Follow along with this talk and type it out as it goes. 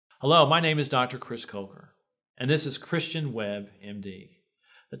Hello, my name is Dr. Chris Coker, and this is ChristianWebMD.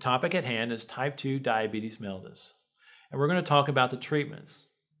 The topic at hand is type 2 diabetes mellitus, and we're going to talk about the treatments.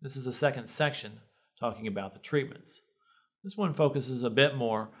 This is the second section talking about the treatments. This one focuses a bit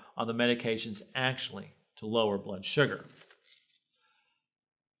more on the medications actually to lower blood sugar.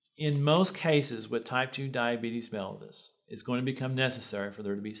 In most cases with type 2 diabetes mellitus, it's going to become necessary for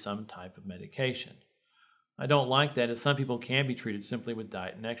there to be some type of medication. I don't like that, as some people can be treated simply with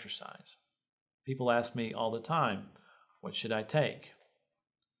diet and exercise. People ask me all the time, what should I take?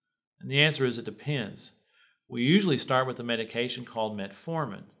 And the answer is it depends. We usually start with a medication called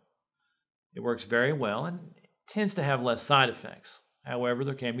metformin. It works very well and tends to have less side effects. However,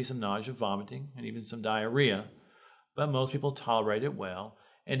 there can be some nausea, vomiting, and even some diarrhea, but most people tolerate it well,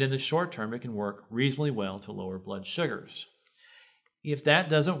 and in the short term it can work reasonably well to lower blood sugars. If that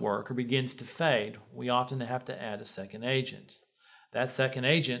doesn't work or begins to fade, we often have to add a second agent. That second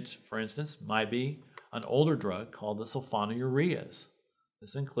agent, for instance, might be an older drug called the sulfonylureas.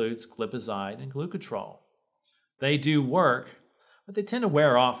 This includes glipizide and glucotrol. They do work, but they tend to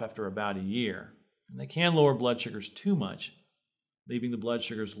wear off after about a year, and they can lower blood sugars too much, leaving the blood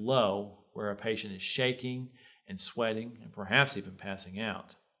sugars low where a patient is shaking and sweating and perhaps even passing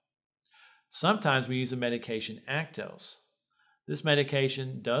out. Sometimes we use the medication Actos. This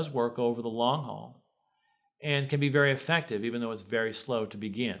medication does work over the long haul and can be very effective even though it's very slow to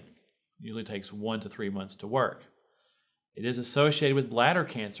begin. It usually takes 1 to 3 months to work. It is associated with bladder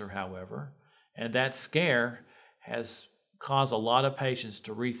cancer, however, and that scare has caused a lot of patients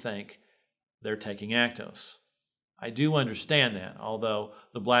to rethink they're taking Actos. I do understand that, although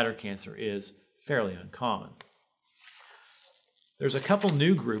the bladder cancer is fairly uncommon. There's a couple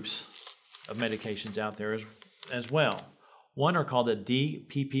new groups of medications out there as well. One are called the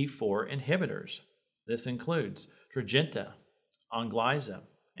DPP4 inhibitors. This includes Tradjenta, Onglyza,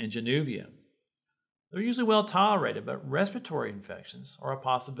 and Januvia. They're usually well tolerated, but respiratory infections are a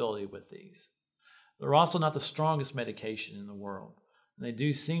possibility with these. They're also not the strongest medication in the world, and they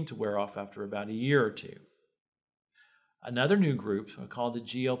do seem to wear off after about a year or two. Another new group are called the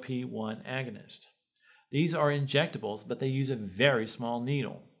GLP-1 agonist. These are injectables, but they use a very small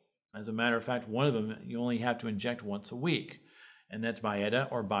needle. As a matter of fact, one of them you only have to inject once a week, and that's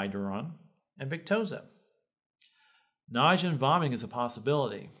Byetta or Byduron and Victoza. Nausea and vomiting is a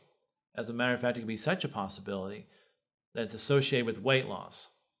possibility. As a matter of fact, it can be such a possibility that it's associated with weight loss.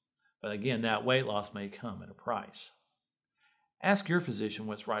 But again, that weight loss may come at a price. Ask your physician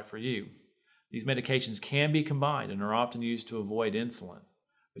what's right for you. These medications can be combined and are often used to avoid insulin,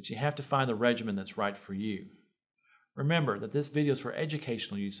 but you have to find the regimen that's right for you. Remember that this video is for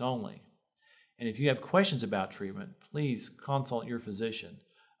educational use only, and if you have questions about treatment, please consult your physician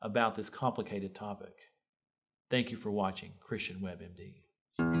about this complicated topic. Thank you for watching ChristianWebMD.